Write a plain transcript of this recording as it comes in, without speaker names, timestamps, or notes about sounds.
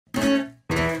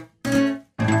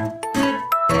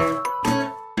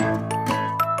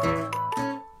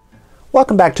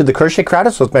Welcome back to the Crochet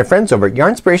Crowd with my friends over at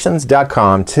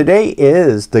yarnspirations.com. Today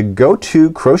is the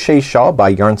Go-To Crochet Shawl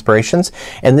by Yarnspirations,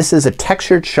 and this is a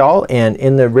textured shawl, and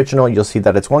in the original you'll see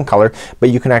that it's one color, but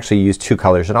you can actually use two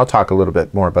colors, and I'll talk a little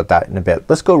bit more about that in a bit.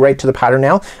 Let's go right to the pattern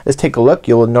now. Let's take a look.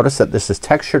 You'll notice that this is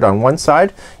textured on one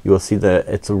side. You will see that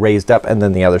it's raised up, and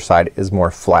then the other side is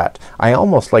more flat. I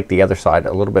almost like the other side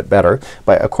a little bit better,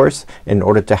 but of course in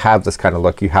order to have this kind of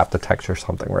look you have to texture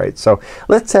something, right? So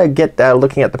let's get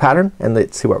looking at the pattern, and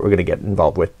let's see what we're gonna get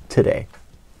involved with today.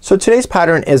 So today's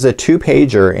pattern is a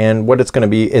two-pager, and what it's gonna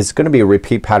be is gonna be a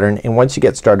repeat pattern, and once you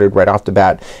get started right off the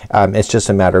bat it's just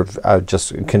a matter of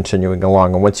just continuing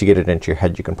along, and once you get it into your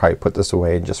head you can probably put this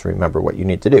away and just remember what you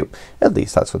need to do. At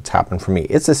least that's what's happened for me.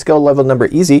 It's a skill level number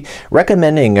easy,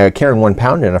 recommending a Caron 1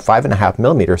 pound and a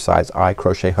 5.5mm size eye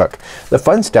crochet hook. The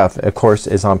fun stuff of course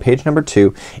is on page number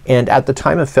 2, and at the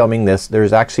time of filming this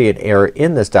there's actually an error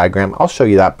in this diagram. I'll show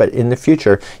you that, but in the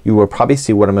future you will probably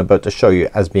see what I'm about to show you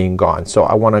as being gone. So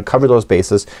I want to cover those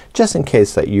bases just in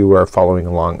case that you are following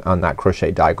along on that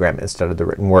crochet diagram instead of the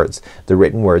written words. The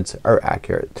written words are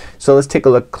accurate. So let's take a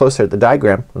look closer at the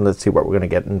diagram and let's see what we're gonna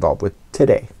get involved with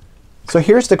today. So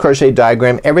here's the crochet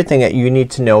diagram. Everything that you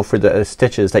need to know for the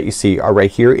stitches that you see are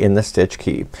right here in the stitch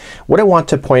key. What I want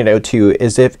to point out to you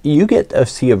is if you get to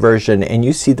see a version and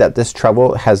you see that this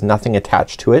treble has nothing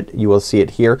attached to it, you will see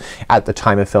it here at the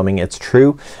time of filming it's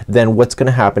true, then what's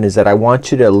gonna happen is that I want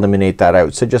you to eliminate that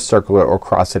out. So just circle it or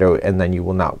cross it out and then you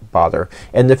will not bother.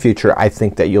 In the future I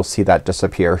think that you'll see that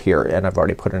disappear here, and I've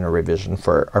already put in a revision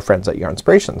for our friends at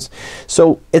Yarnspirations.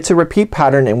 So it's a repeat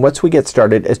pattern, and once we get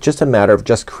started it's just a matter of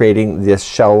just creating this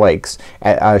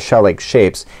shell-like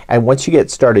shapes, and once you get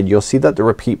started you'll see that the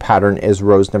repeat pattern is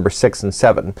rows number 6 and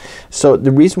 7. So the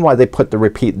reason why they put the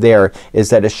repeat there is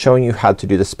that it's showing you how to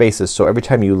do the spaces. So every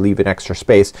time you leave an extra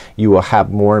space you will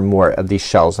have more and more of these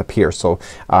shells appear. So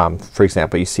for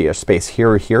example you see a space here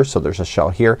or here, so there's a shell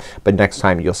here, but next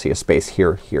time you'll see a space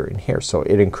here, here, and here. So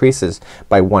it increases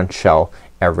by one shell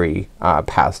every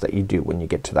pass that you do when you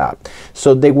get to that.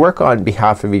 So they work on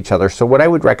behalf of each other. So what I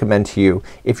would recommend to you,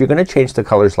 if you're gonna change the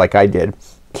colors like I did,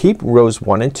 keep rows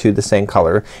 1 and 2 the same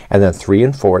color, and then 3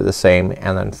 and 4 the same,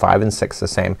 and then 5 and 6 the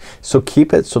same. So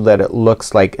keep it so that it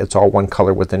looks like it's all one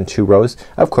color within 2 rows.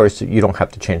 Of course you don't have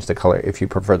to change the color if you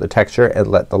prefer the texture, and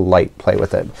let the light play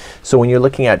with it. So when you're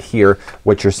looking at here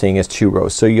what you're seeing is 2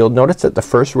 rows. So you'll notice that the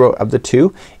first row of the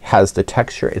 2 has the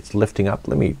texture. It's lifting up.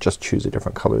 Let me just choose a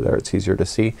different color there. It's easier to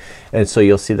see. And so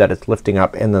you'll see that it's lifting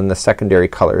up, and then the secondary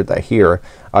color that here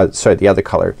sorry, the other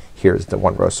color here is the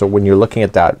one row. So when you're looking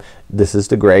at that, this is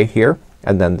the gray here,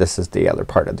 and then this is the other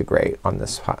part of the gray on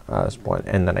this one,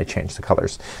 and then I change the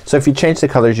colors. So if you change the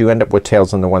colors you end up with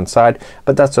tails on the one side,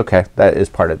 but that's okay. That is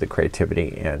part of the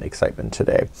creativity and excitement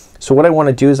today. So what I want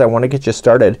to do is I want to get you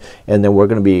started, and then we're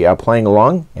gonna be playing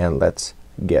along, and let's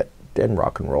get and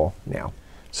rock and roll now.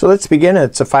 So let's begin.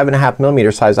 It's a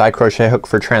 5.5mm size eye crochet hook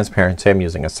for transparency. I'm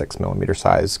using a 6mm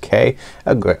size K.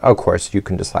 Of course you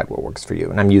can decide what works for you,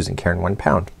 and I'm using Caron 1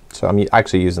 pound. So I'm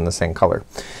actually using the same color.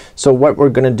 So what we're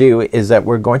gonna do is that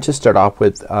we're going to start off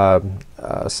with a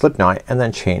slip knot and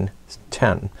then chain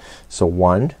 10. So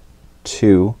 1,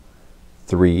 2,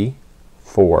 3,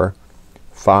 4,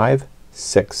 5,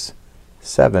 6,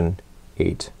 7,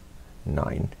 8,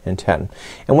 9, and 10.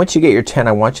 And once you get your 10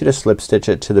 I want you to slip stitch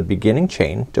it to the beginning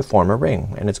chain to form a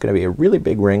ring, and it's gonna be a really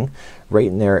big ring right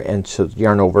in there, and so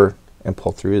yarn over and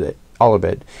pull through it, all of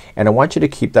it, and I want you to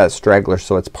keep that straggler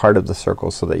so it's part of the circle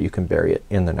so that you can bury it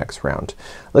in the next round.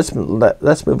 Let's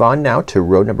move on now to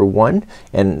row number 1,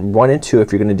 and 1 and 2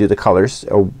 if you're gonna do the colors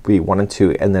will be 1 and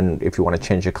 2, and then if you want to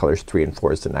change the colors 3 and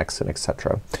 4 is the next, and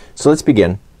etc. So let's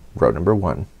begin row number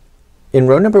 1. In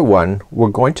row number 1 we're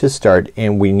going to start,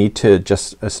 and we need to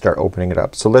just start opening it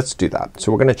up. So let's do that.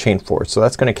 So we're gonna chain 4. So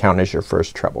that's gonna count as your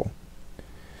first treble.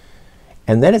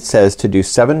 And then it says to do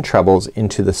 7 trebles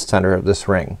into the center of this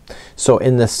ring. So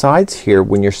in the sides here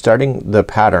when you're starting the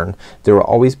pattern there will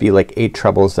always be like 8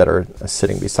 trebles that are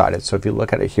sitting beside it. So if you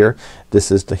look at it here, this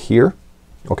is the here.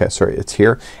 Okay, sorry, it's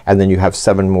here, and then you have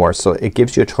 7 more, so it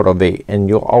gives you a total of 8, and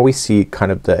you'll always see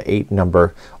kind of the 8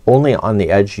 number only on the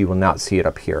edge. You will not see it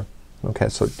up here. Okay,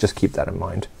 so just keep that in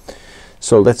mind.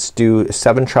 So let's do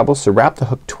 7 trebles. So wrap the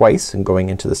hook twice and going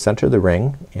into the center of the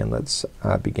ring, and let's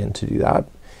begin to do that,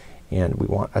 and we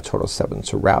want a total of 7.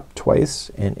 So wrap twice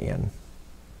and in.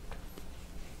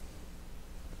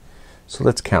 So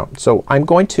let's count. So I'm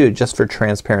going to, just for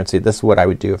transparency, this is what I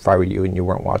would do if I were you and you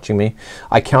weren't watching me.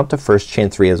 I count the first chain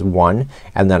 3 as 1,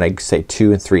 and then I say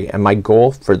 2 and 3, and my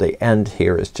goal for the end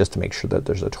here is just to make sure that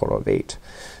there's a total of 8.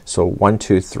 So 1,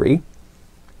 2, 3,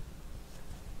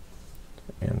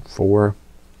 and 4,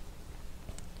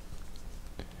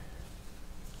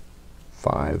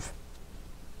 5,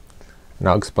 and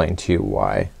I'll explain to you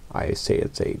why I say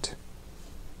it's 8.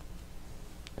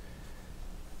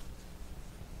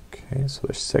 Okay, so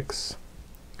there's 6,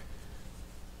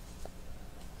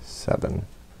 7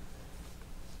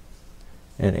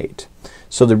 and 8.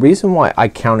 So the reason why I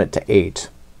count it to 8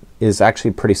 is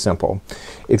actually pretty simple.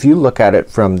 If you look at it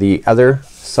from the other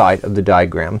side of the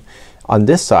diagram, on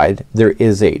this side there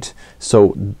is 8.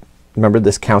 So remember,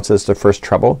 this counts as the first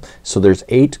treble. So there's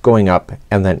 8 going up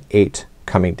and then 8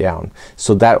 coming down.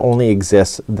 So that only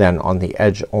exists then on the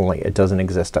edge only. It doesn't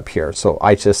exist up here. So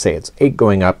I just say it's 8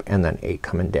 going up and then 8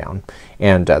 coming down.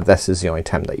 And this is the only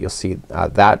time that you'll see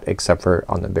that, except for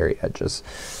on the very edges.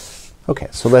 Okay,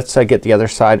 so let's get the other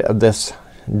side of this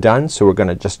done. So we're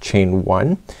gonna just chain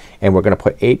 1 and we're gonna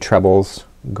put 8 trebles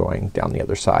going down the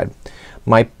other side.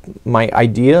 My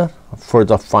idea for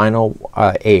the final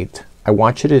 8, I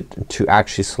want you to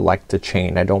actually select the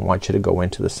chain. I don't want you to go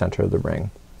into the center of the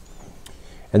ring.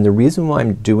 And the reason why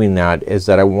I'm doing that is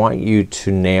that I want you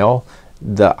to nail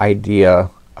the idea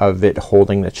of it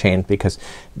holding the chain, because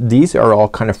these are all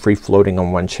kind of free floating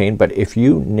on one chain, but if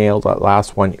you nail that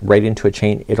last one right into a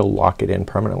chain, it'll lock it in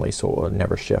permanently, so it will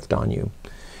never shift on you.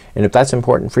 And if that's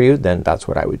important for you, then that's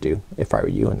what I would do if I were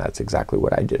you, and that's exactly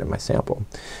what I did in my sample.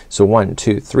 So 1,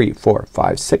 2, 3, 4,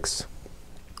 5, 6,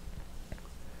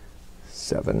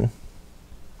 7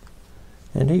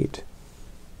 and 8.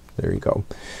 There you go.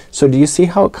 So do you see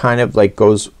how it kind of like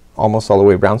goes almost all the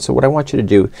way around? So what I want you to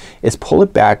do is pull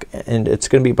it back, and it's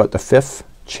gonna be about the 5th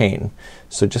chain.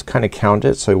 So just kind of count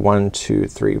it. So 1, 2,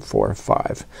 3, 4,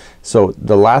 5. So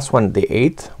the last one, the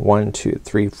 8th, 1, 2,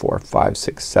 3, 4, 5,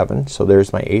 6, 7. So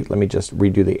there's my 8. Let me just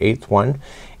redo the 8th one.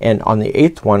 And on the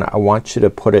 8th one, I want you to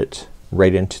put it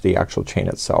right into the actual chain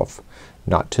itself,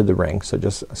 not to the ring. So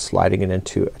just sliding it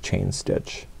into a chain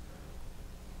stitch.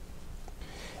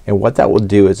 And what that will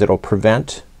do is it'll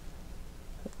prevent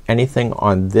anything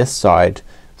on this side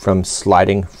from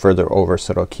sliding further over,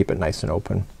 so it'll keep it nice and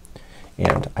open.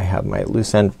 And I have my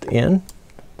loose end in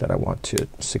that I want to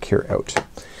secure out.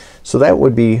 So that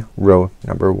would be row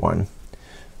number 1.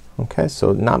 Okay,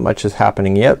 so not much is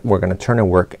happening yet. We're gonna turn and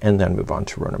work and then move on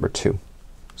to row number 2.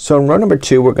 So in row number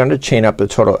 2 we're going to chain up a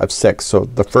total of 6. So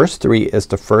the first 3 is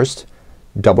the first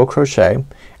double crochet,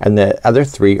 and the other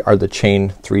 3 are the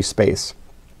chain 3 space.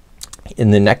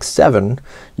 In the next 7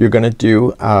 you're gonna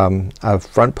do a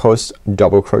front post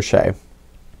double crochet.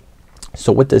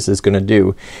 So what this is gonna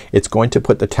do, it's going to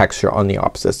put the texture on the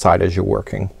opposite side as you're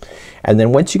working. And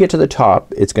then once you get to the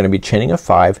top, it's gonna be chaining a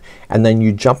 5, and then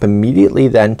you jump immediately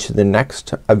then to the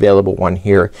next available one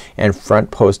here and front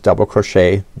post double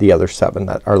crochet the other 7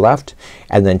 that are left,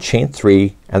 and then chain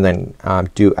 3 and then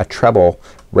do a treble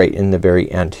right in the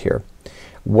very end here.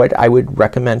 What I would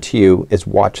recommend to you is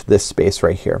watch this space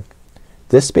right here.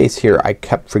 This space here, I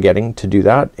kept forgetting to do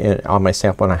that on my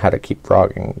sample, and I had to keep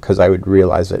frogging because I would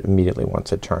realize it immediately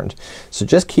once it turned. So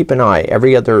just keep an eye.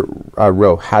 Every other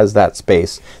row has that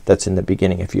space that's in the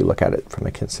beginning if you look at it from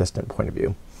a consistent point of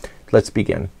view. Let's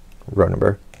begin row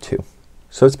number 2.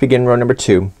 So let's begin row number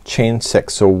 2. Chain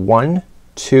 6. So 1,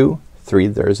 2, 3.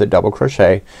 There's a double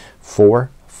crochet.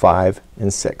 4, 5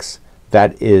 and 6.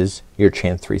 That is your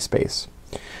chain 3 space.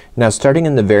 Now starting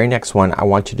in the very next one, I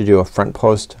want you to do a front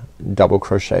post double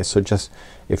crochet. So just,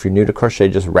 if you're new to crochet,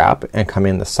 just wrap and come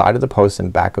in the side of the post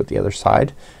and back out the other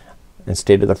side and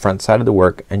stay to the front side of the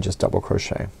work and just double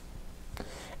crochet.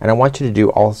 And I want you to do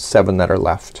all 7 that are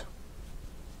left.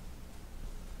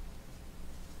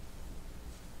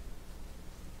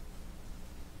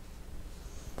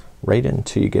 Right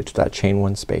until you get to that chain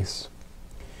 1 space.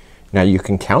 Now you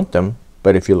can count them,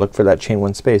 but if you look for that chain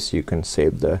 1 space, you can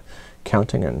save the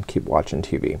counting and keep watching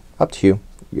TV. Up to you,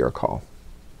 your call.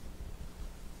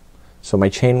 So my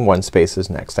chain 1 space is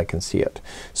next. I can see it.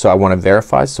 So I want to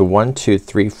verify. So 1, 2,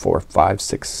 3, 4, 5,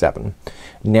 6, 7.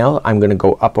 Now I'm gonna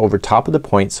go up over top of the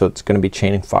point, so it's gonna be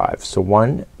chaining 5. So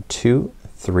 1, 2,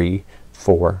 3,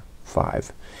 4,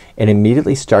 5. And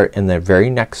immediately start in the very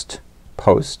next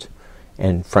post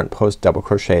and front post double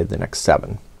crochet the next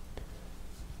 7.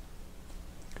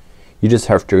 You just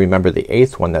have to remember the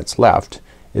 8th one that's left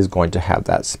is going to have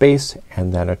that space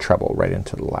and then a treble right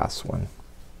into the last one.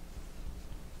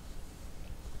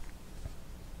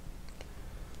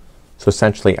 So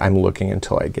essentially I'm looking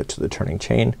until I get to the turning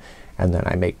chain, and then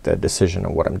I make the decision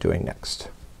on what I'm doing next.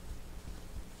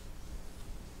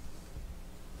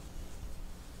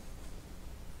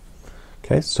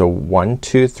 Okay, so 1,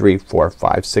 2, 3, 4,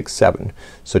 5, 6, 7.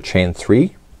 So chain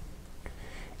 3,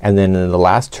 and then in the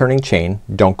last turning chain,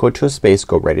 don't go to a space,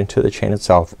 go right into the chain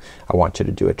itself. I want you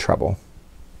to do a treble.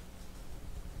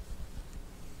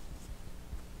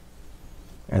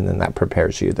 and then that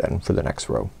prepares you then for the next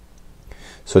row.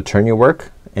 So turn your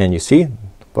work and you see,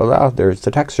 voila, there's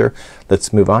the texture.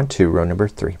 Let's move on to row number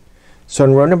 3. So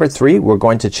in row number 3 we're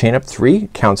going to chain up 3,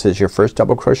 counts as your first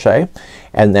double crochet,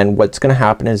 and then what's gonna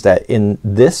happen is that in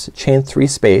this chain 3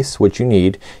 space, which you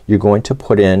need, you're going to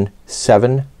put in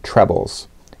 7 trebles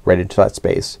right into that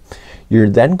space. You're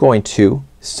then going to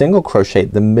single crochet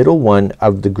the middle one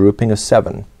of the grouping of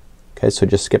 7. Okay, so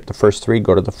just skip the first 3,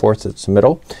 go to the 4th, it's the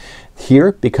middle.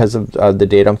 Here, because of the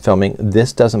date I'm filming,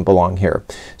 this doesn't belong here.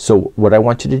 So what I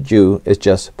want you to do is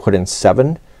just put in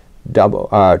 7 double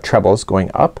trebles going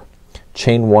up,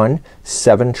 chain 1,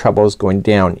 7 trebles going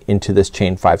down into this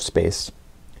chain 5 space.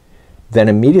 Then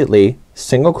immediately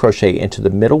single crochet into the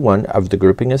middle one of the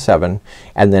grouping of 7,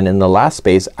 and then in the last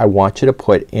space I want you to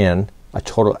put in a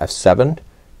total of 7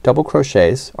 double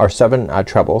crochets or 7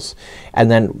 trebles,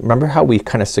 and then remember how we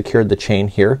kind of secured the chain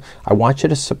here? I want you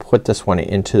to put this one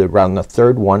into around the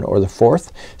 3rd one or the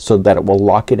 4th so that it will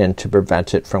lock it in to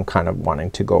prevent it from kind of wanting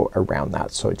to go around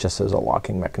that. So it just is a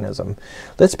locking mechanism.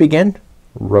 Let's begin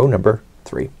row number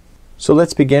 3. So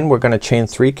let's begin. We're gonna chain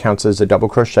 3, counts as a double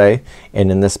crochet,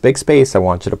 and in this big space I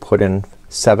want you to put in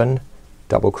 7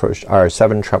 double crochet or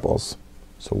 7 trebles.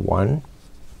 So 1,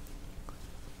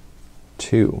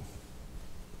 2,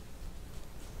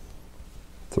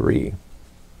 3,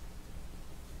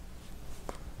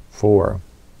 4,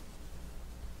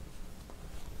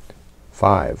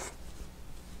 5,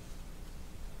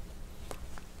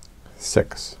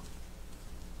 6,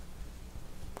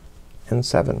 and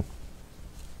 7.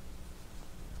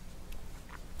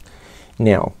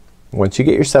 Now once you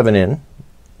get your 7 in,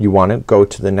 you want to go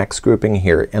to the next grouping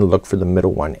here and look for the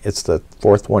middle one. It's the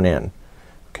 4th one in.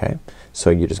 Okay, so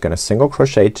you're just gonna single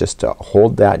crochet just to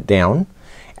hold that down,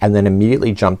 and then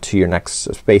immediately jump to your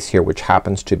next space here, which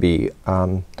happens to be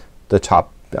the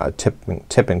top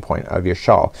tipping point of your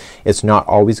shawl. It's not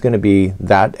always gonna be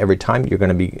that every time. You're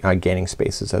gonna be gaining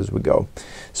spaces as we go.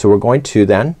 So we're going to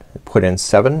then put in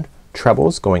 7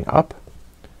 trebles going up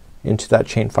into that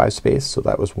chain 5 space. So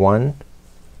that was 1,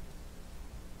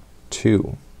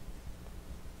 2,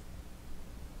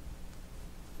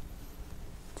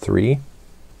 3,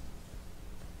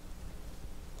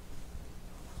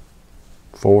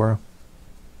 4,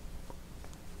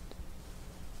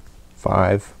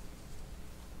 5,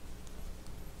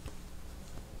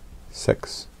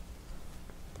 6,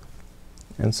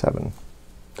 and 7.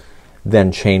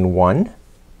 Then chain 1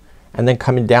 and then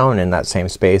coming down in that same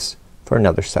space for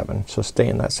another 7. So stay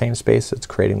in that same space, it's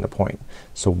creating the point.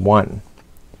 So 1,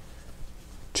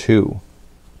 2,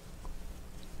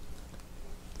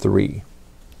 3,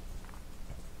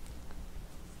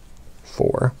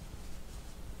 4,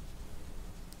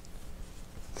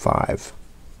 5,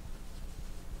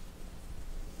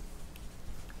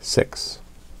 6,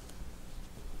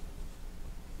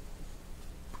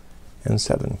 and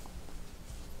 7.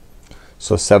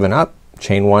 So 7 up,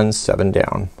 chain 1, 7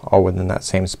 down, all within that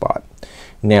same spot.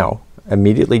 Now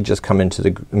immediately just come into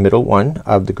the middle one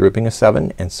of the grouping of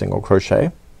 7 and single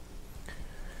crochet,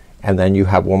 and then you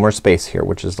have one more space here,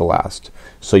 which is the last.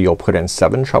 So you'll put in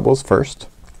 7 trebles first.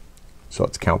 So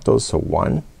let's count those. So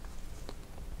 1,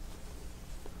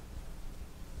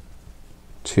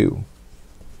 2,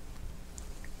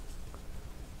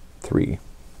 3,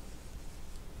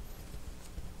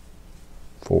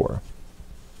 4,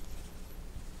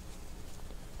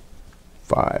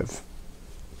 5,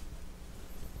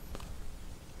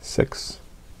 6,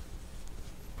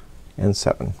 and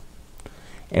 7.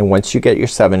 And once you get your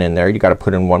 7 in there, you gotta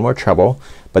put in one more treble,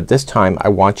 but this time I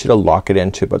want you to lock it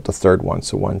into about the 3rd one.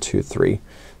 So 1, 2, 3.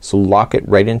 So lock it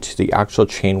right into the actual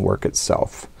chain work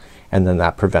itself, and then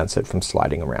that prevents it from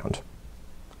sliding around.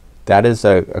 That is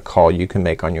a call you can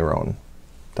make on your own.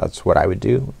 That's what I would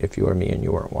do if you were me and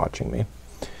you weren't watching me.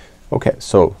 Okay,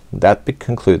 so that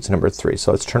concludes number 3.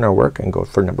 So let's turn our work and go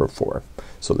for number 4.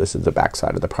 So this is the back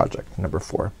side of the project, number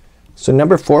 4. So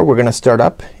number 4 we're gonna start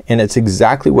up, and it's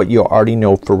exactly what you already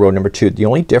know for row number 2. The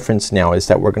only difference now is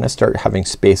that we're gonna start having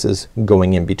spaces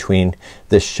going in between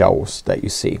the shells that you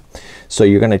see. So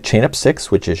you're gonna chain up 6,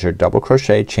 which is your double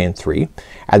crochet, chain 3,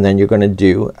 and then you're gonna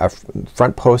do a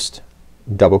front post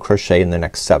double crochet in the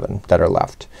next 7 that are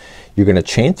left. You're gonna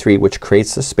chain 3, which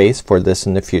creates the space for this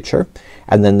in the future,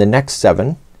 and then the next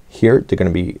 7 here they're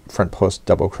gonna be front post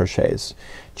double crochets.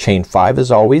 Chain 5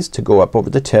 as always to go up over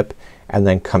the tip, and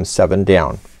then come 7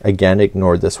 down. Again,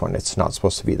 ignore this one, it's not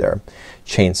supposed to be there.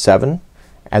 Chain 7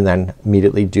 and then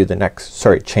immediately do the next,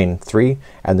 sorry, chain 3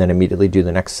 and then immediately do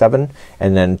the next 7,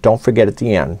 and then don't forget at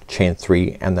the end chain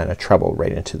 3 and then a treble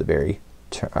right into the very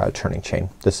turning chain.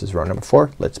 This is row number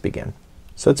 4. Let's begin.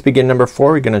 So let's begin number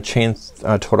 4. We're gonna chain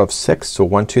a total of 6. So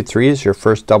 1, 2, 3 is your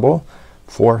first double.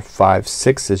 4, 5,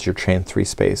 6 is your chain 3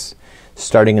 space.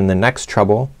 Starting in the next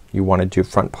treble, you want to do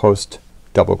front post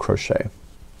double crochet,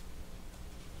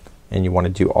 and you want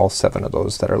to do all 7 of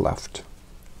those that are left.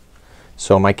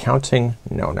 So am I counting?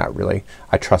 No, not really.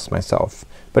 I trust myself,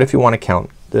 but if you want to count,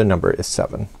 the number is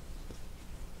 7.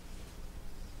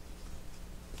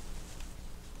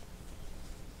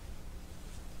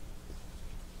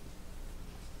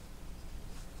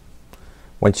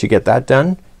 Once you get that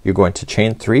done, you're going to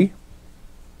chain 3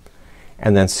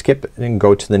 and then skip and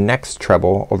go to the next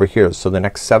treble over here. So the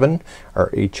next 7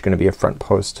 are each gonna be a front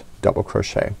post double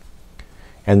crochet,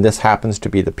 and this happens to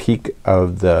be the peak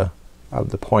of the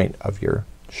point of your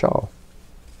shawl.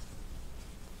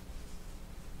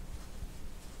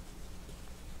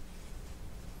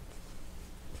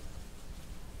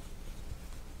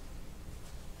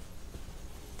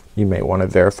 You may want to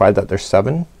verify that there's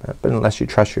 7, but unless you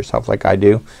trust yourself like I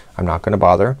do, I'm not gonna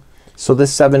bother. So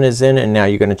this 7 is in, and now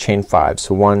you're gonna chain 5.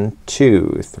 So 1,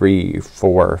 2, 3,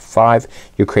 4, 5.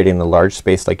 You're creating the large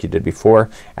space like you did before,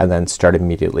 and then start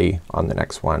immediately on the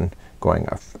next one going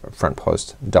a front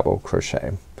post double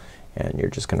crochet, and you're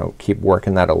just gonna keep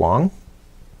working that along.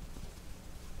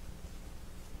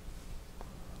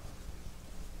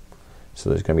 So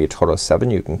there's gonna be a total of 7.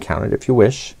 You can count it if you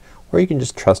wish, or you can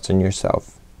just trust in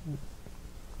yourself.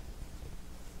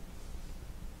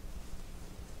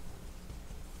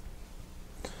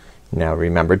 Now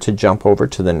remember to jump over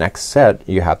to the next set.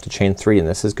 You have to chain 3, and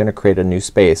this is gonna create a new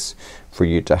space for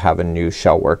you to have a new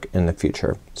shell work in the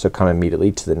future. So come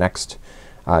immediately to the next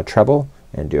treble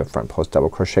and do a front post double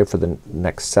crochet for the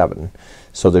next 7.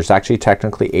 So there's actually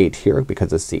technically 8 here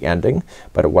because it's the ending,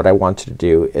 but what I want you to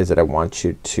do is that I want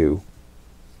you to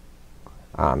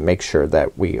make sure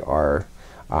that we are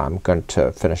going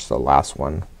to finish the last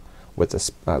one with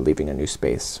this leaving a new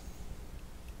space.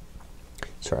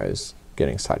 Sorry, I was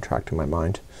getting sidetracked in my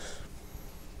mind.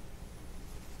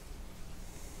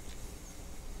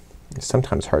 It's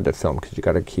sometimes hard to film because you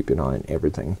gotta keep an eye on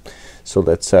everything. So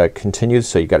let's continue.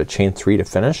 So you gotta chain 3 to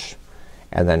finish,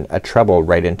 and then a treble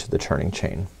right into the turning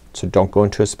chain. So don't go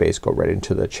into a space, go right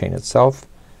into the chain itself,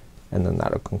 and then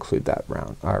that'll conclude that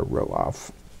round row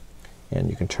off.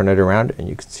 And you can turn it around and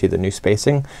you can see the new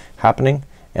spacing happening,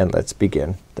 and let's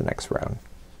begin the next round.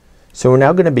 So we're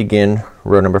now gonna begin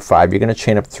row number 5. You're gonna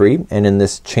chain up 3, and in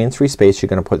this chain 3 space you're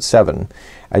gonna put 7.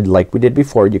 And like we did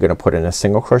before, you're gonna put in a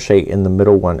single crochet in the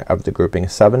middle one of the grouping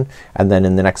 7, and then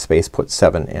in the next space put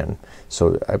 7 in.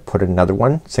 So I put another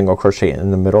one single crochet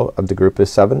in the middle of the group of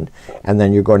 7, and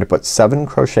then you're going to put 7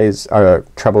 crochets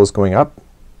trebles going up,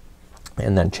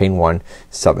 and then chain 1,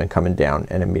 7 coming down,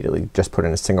 and immediately just put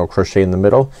in a single crochet in the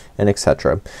middle, and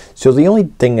etc. So the only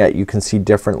thing that you can see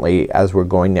differently as we're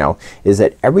going now is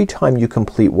that every time you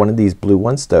complete one of these blue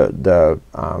ones, the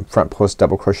front post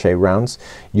double crochet rounds,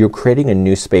 you're creating a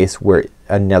new space where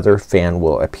another fan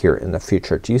will appear in the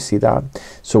future. Do you see that?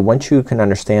 So once you can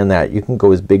understand that, you can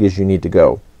go as big as you need to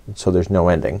go. So there's no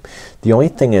ending. The only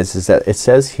thing is that it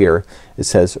says here, it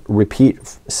says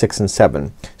repeat 6 and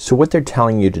 7. So what they're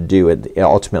telling you to do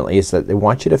ultimately is that they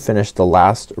want you to finish the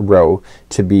last row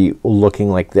to be looking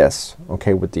like this,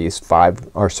 okay, with these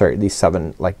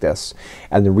 7 like this.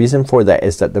 And the reason for that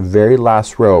is that the very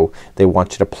last row they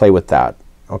want you to play with that.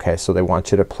 Okay, so they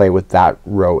want you to play with that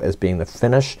row as being the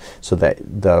finish so that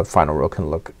the final row can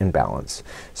look in balance.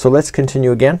 So let's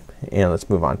continue again, and let's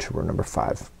move on to row number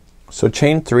 5. So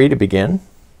chain 3 to begin,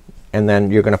 and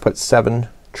then you're gonna put 7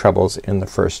 trebles in the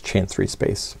first chain 3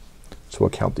 space. So we'll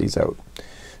count these out.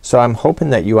 So I'm hoping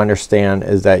that you understand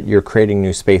is that you're creating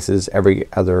new spaces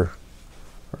so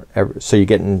you're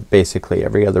getting basically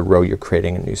every other row you're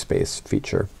creating a new space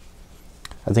feature.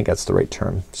 I think that's the right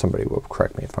term. Somebody will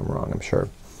correct me if I'm wrong, I'm sure.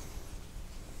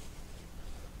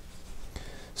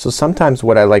 So sometimes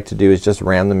what I like to do is just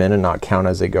ram them in and not count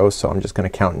as they go. So I'm just gonna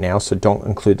count now. So don't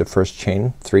include the first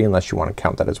chain 3 unless you want to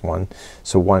count that as 1.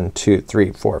 So 1, 2,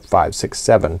 3, 4, 5, 6,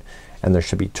 7, and there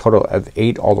should be a total of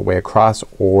 8 all the way across,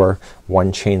 or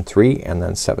 1 chain 3 and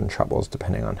then 7 trebles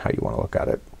depending on how you want to look at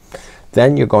it.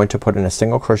 Then you're going to put in a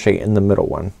single crochet in the middle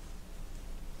one,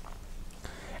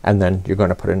 and then you're going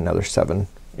to put in another 7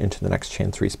 into the next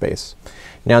chain 3 space.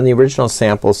 Now in the original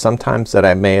sample, sometimes that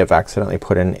I may have accidentally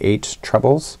put in 8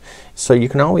 trebles. So you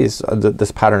can always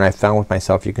this pattern I found with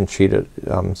myself, you can cheat it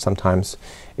sometimes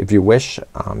if you wish.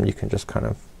 You can just kind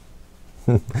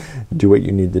of do what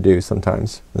you need to do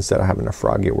sometimes instead of having a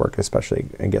frog your work, especially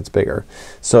it gets bigger.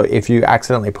 So if you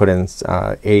accidentally put in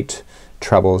 8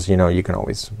 trebles, you know, you can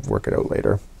always work it out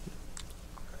later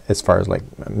as far as like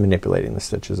manipulating the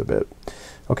stitches a bit.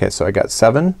 Okay, so I got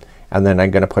 7, and then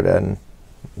I'm gonna put in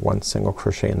 1 single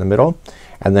crochet in the middle,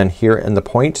 and then here in the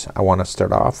point I want to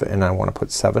start off and I want to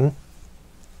put 7.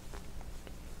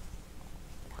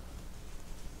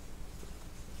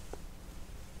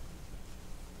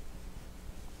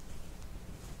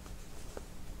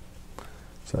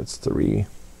 So that's 3.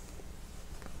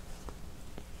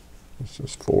 This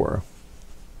is 4,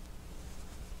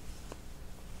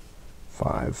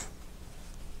 5,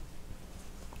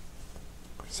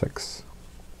 6.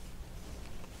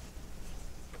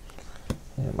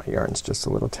 And my yarn's just a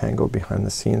little tangled behind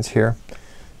the scenes here.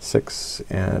 6,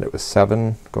 and it was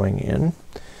 7 going in.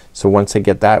 So once I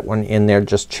get that one in there,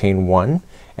 just chain 1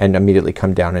 and immediately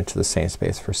come down into the same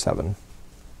space for 7.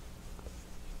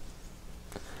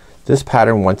 This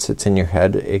pattern, once it's in your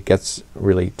head, it gets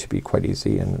really to be quite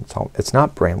easy, and it's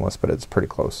not brainless, but it's pretty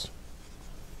close.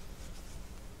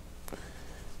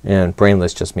 And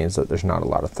brainless just means that there's not a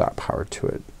lot of thought power to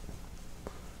it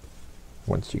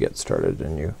once you get started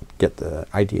and you get the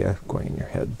idea going in your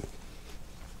head.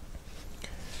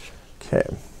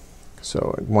 Okay,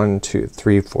 so 1, 2,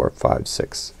 3, 4, 5,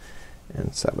 6,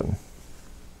 and 7.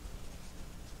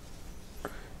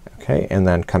 Okay, and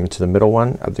then come to the middle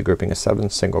one of the grouping of 7,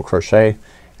 single crochet,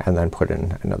 and then put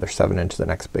in another 7 into the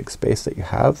next big space that you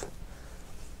have.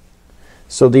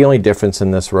 So the only difference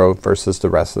in this row versus the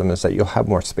rest of them is that you'll have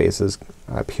more spaces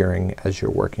appearing as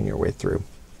you're working your way through.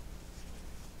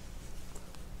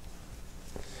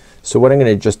 So what I'm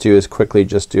gonna just do is quickly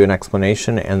just do an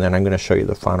explanation, and then I'm gonna show you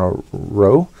the final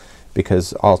row,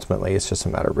 because ultimately it's just a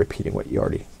matter of repeating what you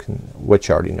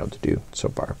already know to do so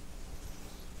far.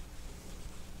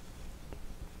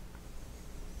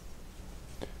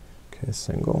 Okay,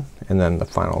 single, and then the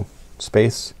final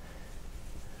space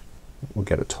we'll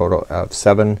get a total of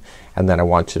 7, and then I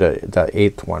want you to, the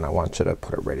 8th one, I want you to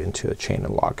put it right into a chain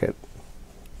and lock it.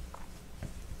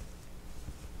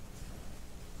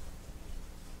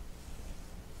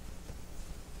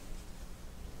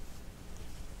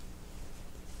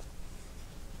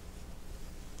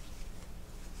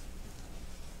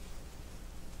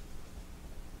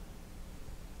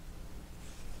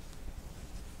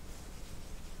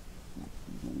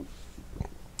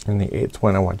 And the 8th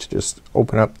one I want you to just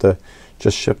open up the,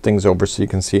 just shift things over so you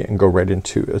can see it and go right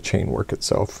into a chain work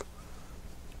itself.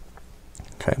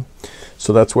 Okay,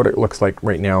 so that's what it looks like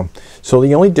right now. So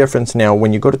the only difference now,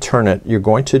 when you go to turn it, you're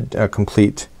going to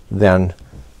complete then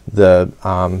the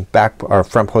back or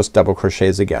front post double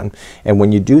crochets again, and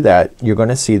when you do that you're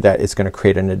gonna see that it's gonna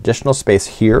create an additional space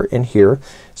here and here.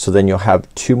 So then you'll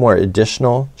have 2 more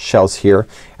additional shells here,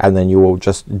 and then you will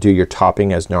just do your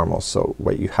topping as normal. So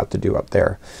what you have to do up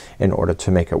there in order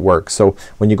to make it work. So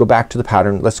when you go back to the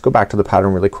pattern, let's go back to the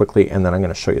pattern really quickly, and then I'm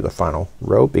gonna show you the final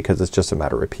row, because it's just a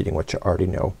matter of repeating what you already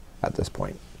know at this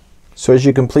point. So as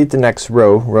you complete the next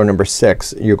row, row number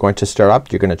 6, you're going to start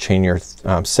up, you're gonna chain your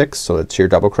 6, so it's your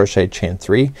double crochet, chain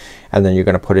 3, and then you're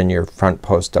gonna put in your front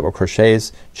post double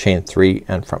crochets, chain 3,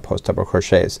 and front post double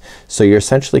crochets. So you're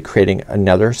essentially creating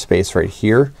another space right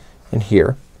here and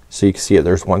here. So you can see it,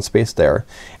 there's one space there,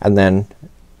 and then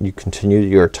you continue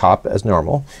your top as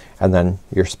normal, and then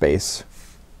your space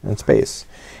and space.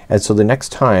 And so the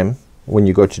next time when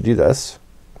you go to do this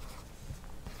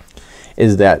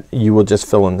is that you will just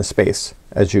fill in the space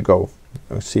as you go.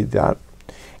 See that?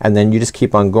 And then you just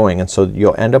keep on going, and so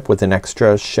you'll end up with an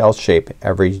extra shell shape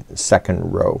every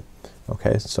second row.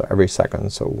 Okay, so every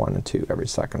second, so 1 and 2 every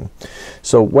second.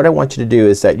 So what I want you to do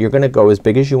is that you're gonna go as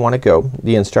big as you want to go.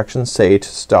 The instructions say to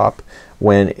stop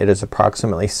when it is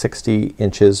approximately 60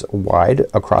 inches wide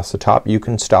across the top. You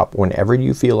can stop whenever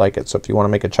you feel like it. So if you want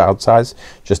to make a child size,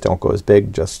 just don't go as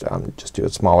big, just do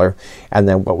it smaller. And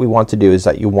then what we want to do is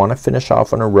that you want to finish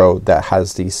off on a row that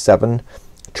has these 7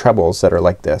 trebles that are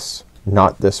like this,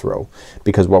 not this row,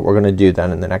 because what we're gonna do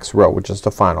then in the next row, which is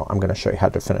the final, I'm gonna show you how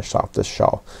to finish off this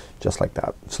shawl just like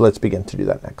that. So let's begin to do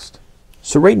that next.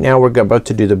 So right now we're about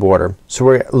to do the border. So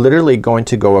we're literally going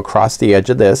to go across the edge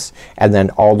of this and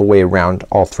then all the way around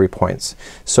all 3 points.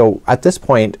 So at this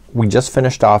point we just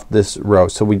finished off this row,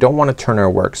 so we don't want to turn our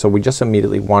work. So we just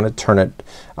immediately want to turn it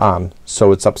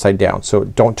so it's upside down. So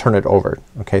don't turn it over.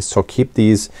 Okay, so keep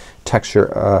these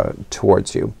texture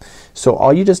towards you. So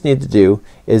all you just need to do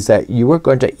is that you are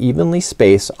going to evenly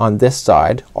space on this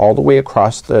side all the way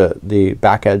across the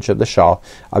back edge of the shawl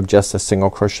of just a single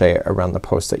crochet around the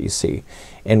post that you see.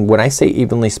 And when I say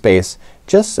evenly space,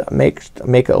 just make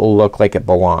it look like it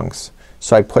belongs.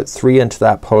 So I put 3 into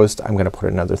that post, I'm gonna put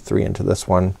another 3 into this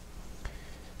one.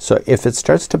 So if it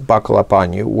starts to buckle up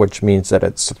on you, which means that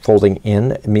it's folding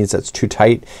in, it means it's too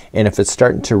tight, and if it's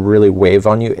starting to really wave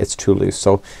on you, it's too loose.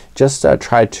 So just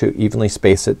try to evenly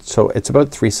space it. So it's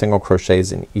about 3 single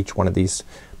crochets in each one of these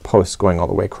posts going all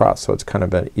the way across. So it's kind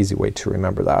of an easy way to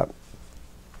remember that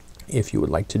if you would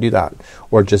like to do that,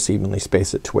 or just evenly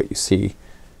space it to what you see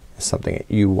is something that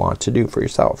you want to do for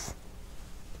yourself.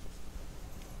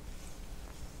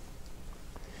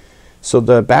 So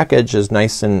the back edge is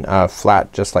nice and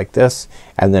flat just like this,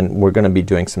 and then we're gonna be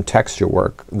doing some texture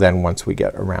work then once we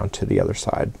get around to the other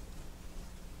side.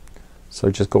 So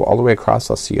just go all the way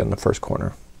across. I'll see you on the first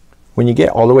corner. When you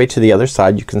get all the way to the other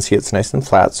side, you can see it's nice and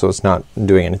flat, so it's not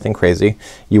doing anything crazy.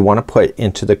 You want to put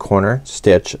into the corner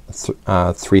stitch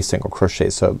 3 single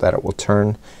crochets so that it will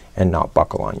turn and not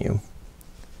buckle on you.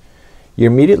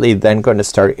 You're immediately then going to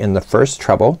start in the first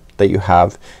treble that you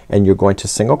have, and you're going to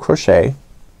single crochet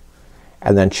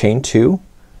and then chain 2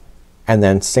 and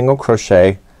then single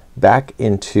crochet back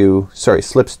into, sorry,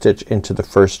 slip stitch into the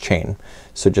first chain.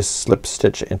 So just slip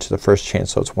stitch into the first chain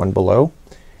so it's one below,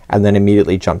 and then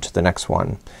immediately jump to the next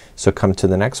one. So come to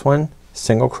the next one,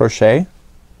 single crochet,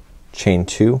 chain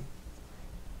 2,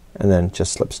 and then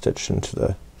just slip stitch into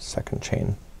the second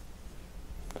chain.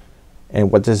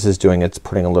 And what this is doing, it's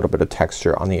putting a little bit of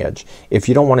texture on the edge. If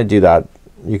you don't want to do that,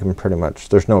 you can pretty much,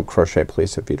 there's no crochet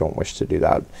police if you don't wish to do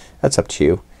that. That's up to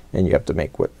you, and you have to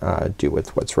make what do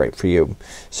with what's right for you.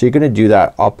 So you're gonna do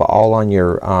that up all on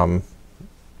your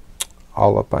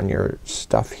all up on your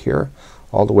stuff here,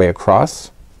 all the way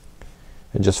across,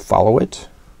 and just follow it,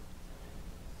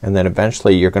 and then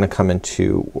eventually you're gonna come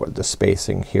into the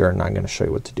spacing here, and I'm gonna show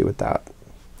you what to do with that.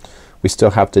 We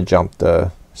still have to jump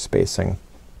the spacing.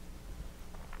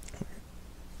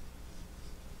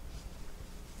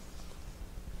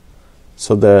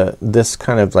 So this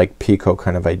kind of like picot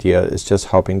kind of idea is just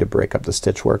helping to break up the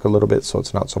stitch work a little bit so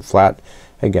it's not so flat.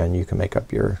 Again, you can make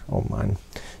up your own mind.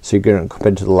 So you're gonna come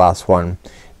into the last one.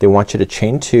 They want you to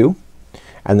chain 2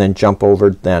 and then jump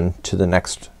over then to the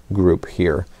next group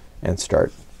here and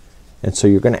start. And so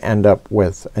you're gonna end up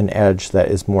with an edge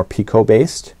that is more picot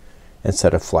based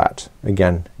instead of flat.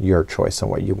 Again, your choice on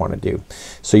what you want to do.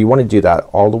 So you want to do that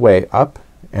all the way up,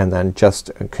 and then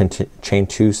just chain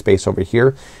 2 space over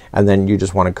here, and then you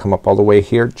just want to come up all the way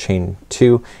here, chain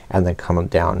 2, and then come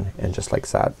down, and just like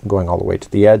that, going all the way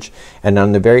to the edge. And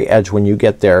on the very edge, when you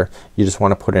get there, you just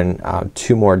want to put in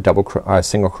 2 more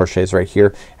single crochets right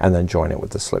here, and then join it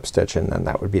with the slip stitch, and then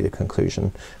that would be the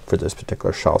conclusion for this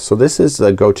particular shawl. So this is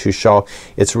the Go-To shawl.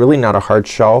 It's really not a hard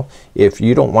shawl. If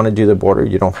you don't want to do the border,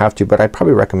 you don't have to, but I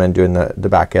probably recommend doing the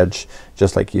back edge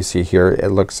just like you see here. It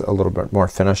looks a little bit more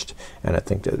finished, and I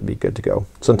think it would be good to go.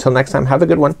 So until next time, have a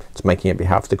good one. It's Mikey on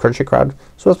behalf of the Crochet Crowd,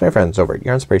 so it's my friends over at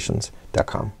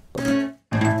yarnspirations.com.